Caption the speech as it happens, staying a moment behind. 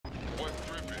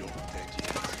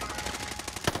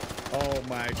Oh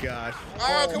my gosh.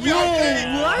 Oh, can we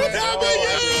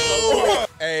what?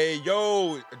 Hey,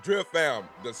 yo, Drift fam.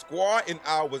 The squad and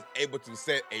I was able to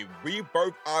set a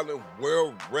Rebirth Island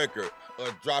world record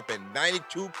of dropping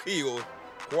 92 kills,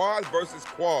 quads versus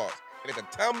quads. And at the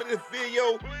time of this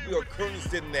video, we are currently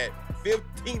sitting at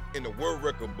 15th in the world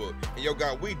record book. And yo,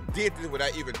 guys, we did this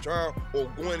without even trying or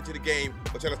going into the game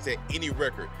or trying to set any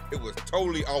record. It was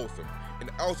totally awesome.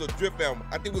 And also, Drift fam,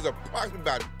 I think it was approximately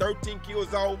about 13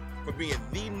 kills off for being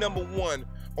the #1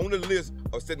 on the list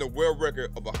of setting a world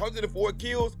record of 104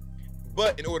 kills.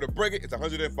 But in order to break it, it's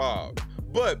 105.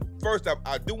 But first off,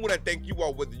 I do want to thank you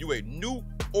all, whether you're a new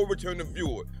or returning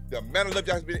viewer. The amount of love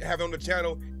y'all have been having on the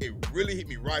channel, it really hit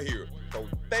me right here. So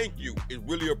thank you, it's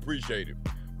really appreciated.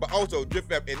 But also, Drift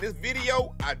fam, in this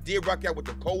video, I did rock out with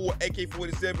the Cold War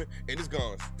AK47, and this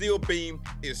gun still beam.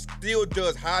 It still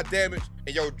does high damage.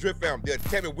 And yo, Drift fam, the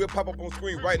attachment will pop up on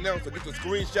screen right now, so get a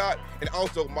screenshot. And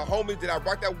also, my homies that I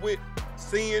rocked out with,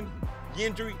 Sin,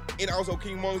 Yendry, and also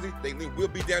King Mugzy, they link will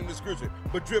be down in the description.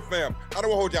 But Drift fam, I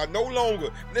don't want to hold y'all no longer.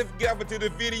 Let's get off into the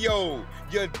video.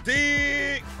 You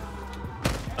dig?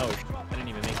 Oh, I didn't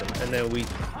even make them. And then we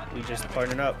just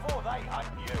partnered up.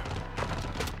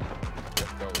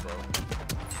 Let's go, bro.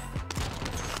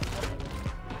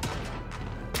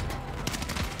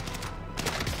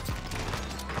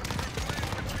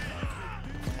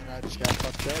 And I just got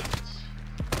fucked up.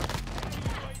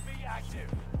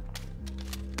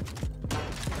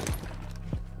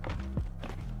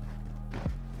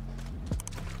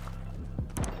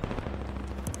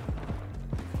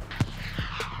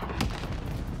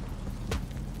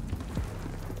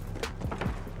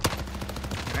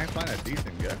 Can I find a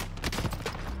decent gun?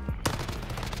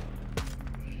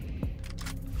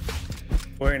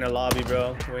 We're in the lobby,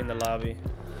 bro. We're in the lobby.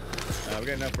 We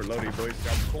got enough for Lodi, boys.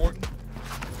 Got recording.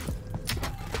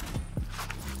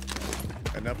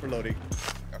 Enough for Lodi.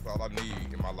 That's all I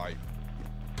need in my life.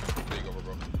 There you go,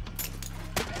 bro.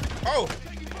 Oh!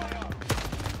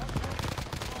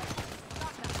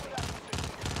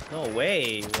 No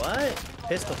way. What?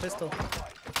 Pistol.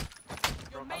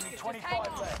 Only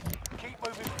 25 left. Keep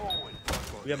moving forward.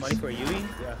 We got money for a UE?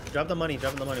 Yeah. Drop the money.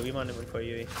 We want it for a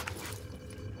UE.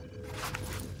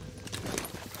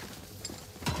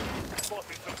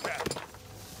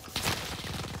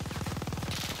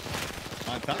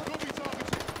 On top.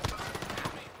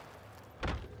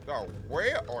 So,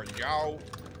 where are y'all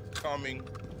coming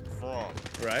from?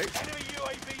 Right? Enemy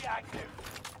UAV active.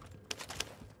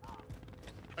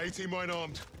 18 mine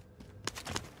armed.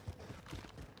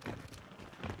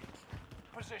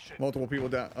 Position. Multiple people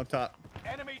down up top.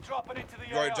 Enemy dropping into the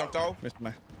You already jumped off? Missed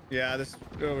my. Yeah, this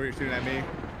over here shooting at me.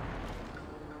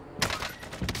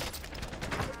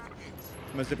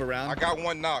 I'm gonna zip around. I got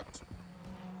one knocked.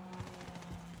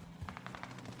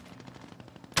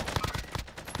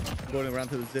 Going around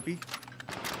to the zippy.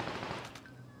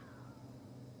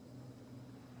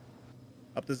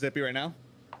 Up the zippy right now.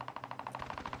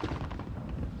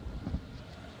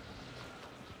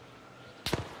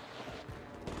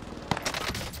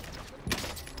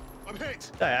 I'm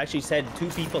hit. I actually said 2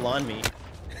 people on me.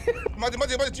 Mugzy,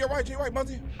 to your right,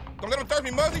 Mugzy. Don't let him thirst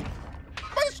me, Mugzy.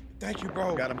 Thank you,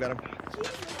 bro. Got him.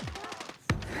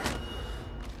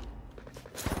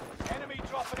 Enemy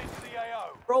dropping into the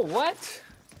AO. Bro, what?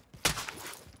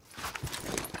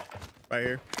 Right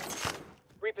here.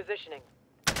 Repositioning.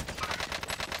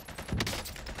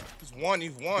 He's one.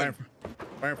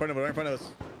 Right in front of us.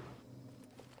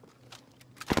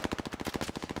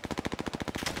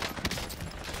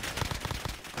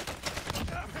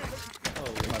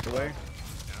 Oh, Come out the way.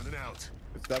 Down and out.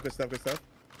 Good stuff.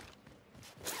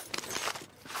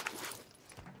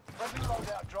 Friendly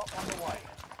loadout drop on the way.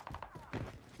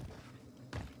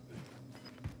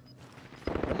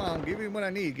 Come on, give me what I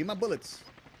need. Give me my bullets.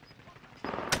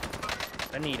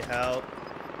 I need help.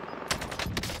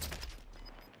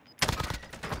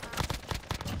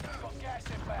 Got gas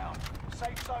inbound.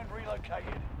 Safe zone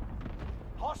relocated.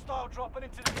 Hostile dropping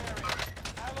into the area.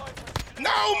 Allied.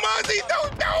 No, Mugzy, no.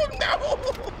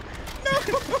 I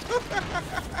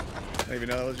didn't even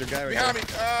know that was your guy right Behind there. me.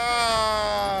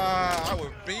 I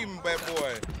was beaming that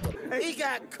boy. He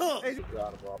got cooked.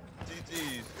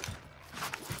 GG's.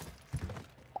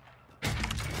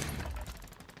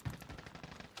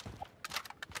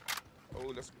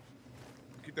 Oh, let's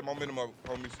keep that momentum up,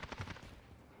 homies.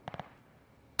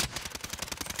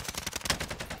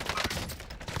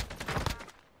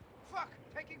 Fuck,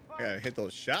 taking fire. Gotta hit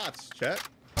those shots, Chet.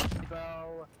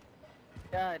 So,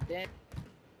 god damn.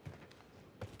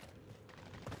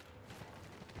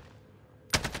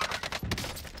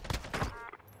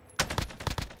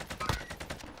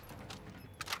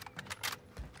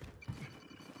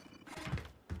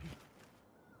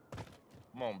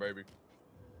 Come on, baby.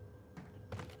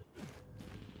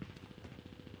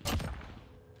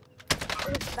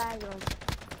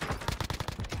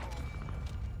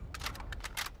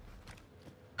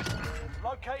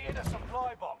 Located a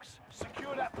supply box.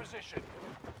 Secure that position.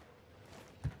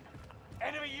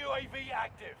 Enemy UAV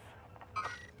active.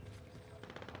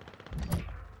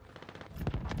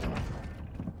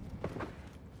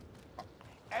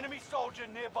 Enemy soldier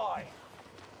nearby.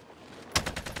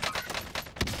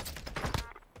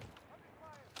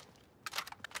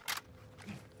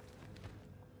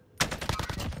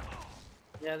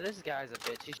 Yeah, this guy's a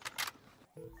bitch. He's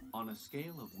On a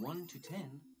scale of 1 to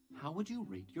 10, how would you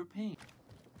rate your pain?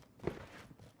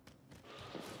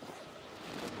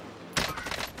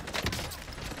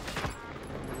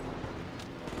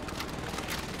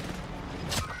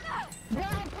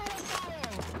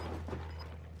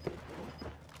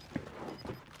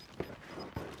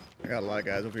 I got a lot of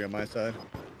guys over here on my side.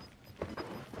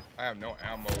 I have no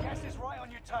ammo. Gas is right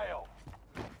on your tail.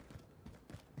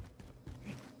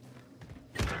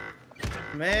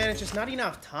 Man, it's just not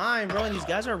enough time, bro. And these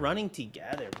guys are running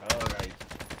together, bro. Like,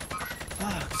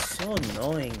 fuck, so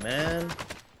annoying, man.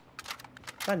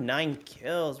 Got 9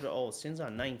 kills, bro. Oh, Sin's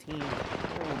on 19.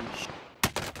 Holy shit.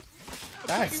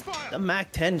 That's the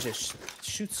MAC-10 just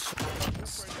shoots.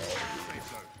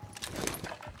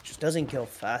 Just doesn't kill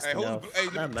fast enough.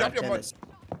 That MAC-10 is.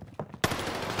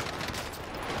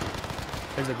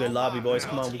 There's a good lobby, boys.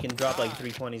 Come on, we can drop like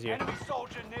 320s here. Enemy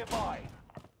soldier nearby.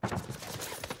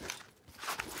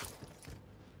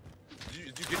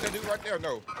 Did you get that dude right there or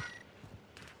no?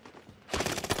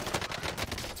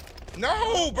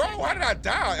 No, bro. Why did I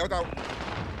die? I thought...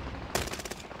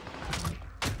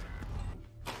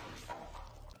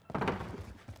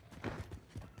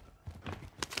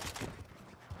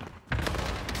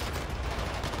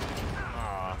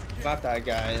 Got that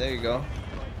guy. There you go.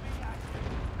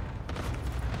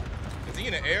 Is he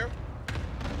in the air?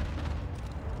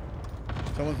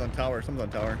 Someone's on tower.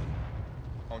 Someone's on tower.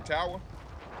 On tower?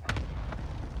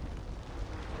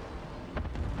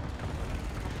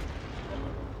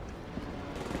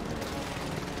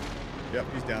 Yep,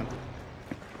 he's down.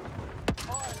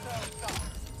 Fire sales done.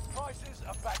 Prices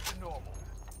are back to normal.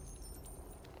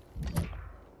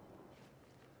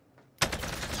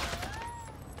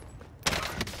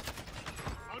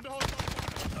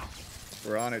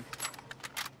 We're on it.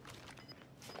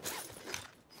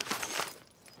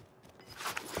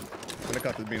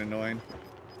 Helicopter's being annoying.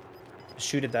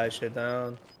 Shoot at that shit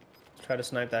down. Try to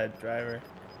snipe that driver.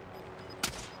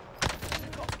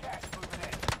 Got gas moving in.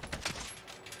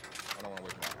 I don't want to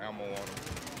waste my ammo on him.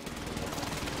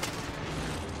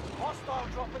 Hostile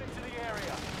dropping into the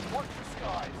area. Watch the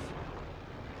skies.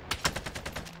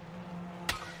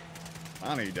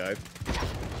 I know you died.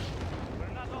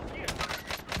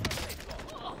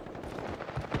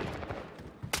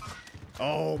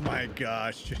 Oh my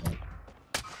gosh.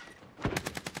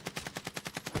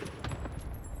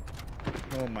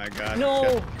 Oh my gosh.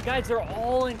 No, guys, they're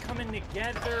all in coming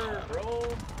together, bro.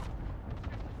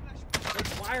 Like,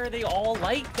 why are they all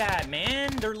like that, man?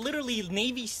 They're literally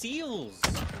Navy SEALs.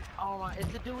 oh my, it's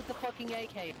the dude with the fucking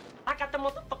AK. I got the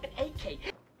motherfucking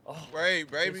AK. Oh,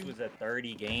 Wait, baby. this was a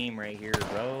 30 game right here,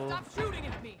 bro. Stop shooting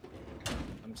at me.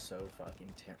 I'm so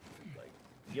fucking terrible. Like,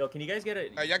 yo, can you guys get a?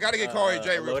 Hey, y'all gotta get Corey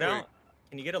J real loadout? quick.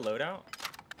 Can you get a loadout?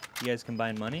 You guys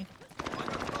combine money?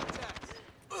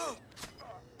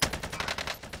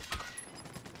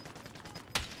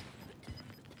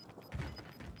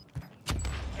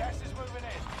 Gas is moving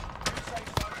in.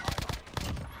 Safe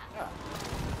zone.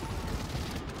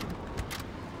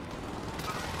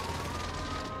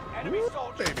 Enemy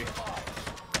soldier baby. nearby.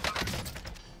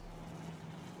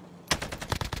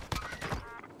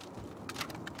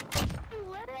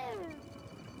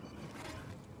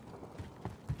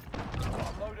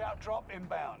 Loadout drop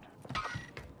inbound.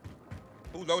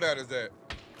 Who loadout is that?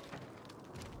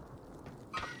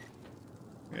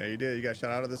 Yeah, you did. You got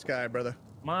shot out of the sky, brother.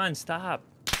 Come on, stop.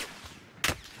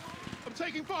 I'm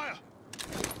taking fire.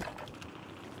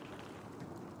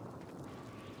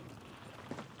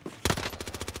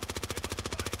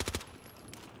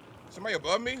 Somebody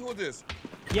above me? Who is this?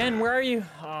 Yen, where are you?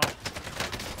 Oh,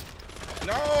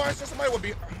 No, I said somebody would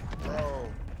be. Bro,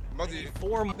 Mugzy.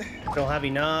 4 Don't have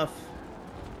enough.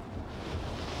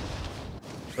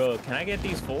 Bro, can I get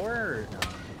these 4 or no?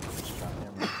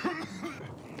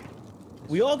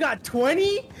 We all got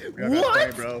 20? We all got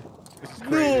What? 20, bro. This is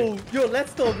crazy. No. Yo,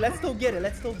 let's go get it.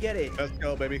 Let's go get it. Let's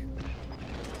go, baby.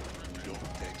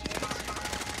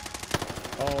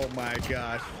 Oh my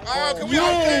gosh. Oh, can we Yo,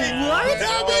 all take what?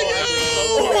 W?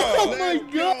 Oh my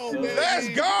god. Go, baby. Let's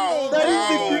go, That is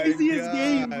the bro. craziest God.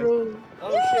 game, bro. Oh,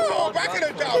 Oh, I could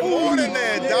have dropped more than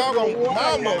that, dog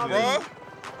on mama, bro.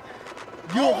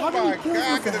 Yo, Oh how my many God, kills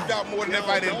I was could have that? dropped more than that if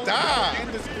I didn't Don't die.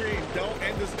 end the screen. Don't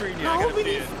end the screen yet. How I gotta many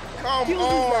see it. Come kills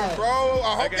was on, that? bro.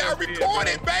 I hope gotta y'all see it,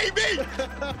 recorded, bro. baby.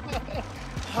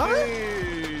 Huh?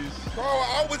 Jeez. Bro,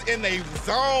 I was in a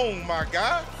zone, my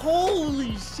guy.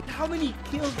 Holy shit, how many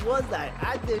kills was that?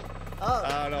 Add it up.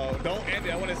 I don't know. Don't end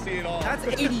it. I want to see it all. That's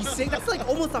 86. That's like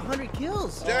almost 100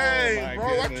 kills. Dang, my bro,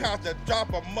 I goodness. tried to drop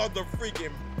a mother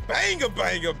freaking banger,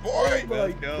 Oh boy. my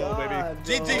Let's go, God,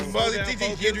 baby. bro. GG Mugzy, down, GG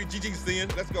focus. Gendry, GG Sin.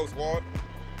 Let's go, squad.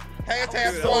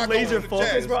 Hashtag So squad goals Laser in the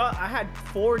focus, chat. bro. I had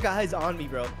 4 guys on me,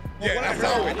 bro. Yeah, Well, that's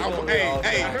how it. Hey, I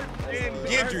hey, heard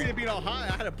Gendry. it being all high.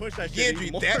 I had to push that shit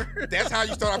even Gendry, more. that's how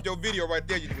you start off your video right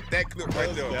there. With that clip right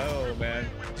Let's there. go, man.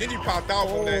 Gendry popped off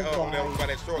on that, Oh on that, my by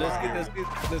that short line.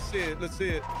 Let's see it. Let's see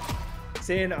it.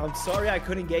 Sin, I'm sorry I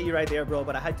couldn't get you right there, bro,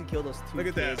 but I had to kill those 2 Look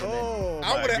at that. kids and then Oh,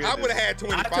 I would have had after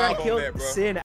I 25 on killed that, bro. Sin,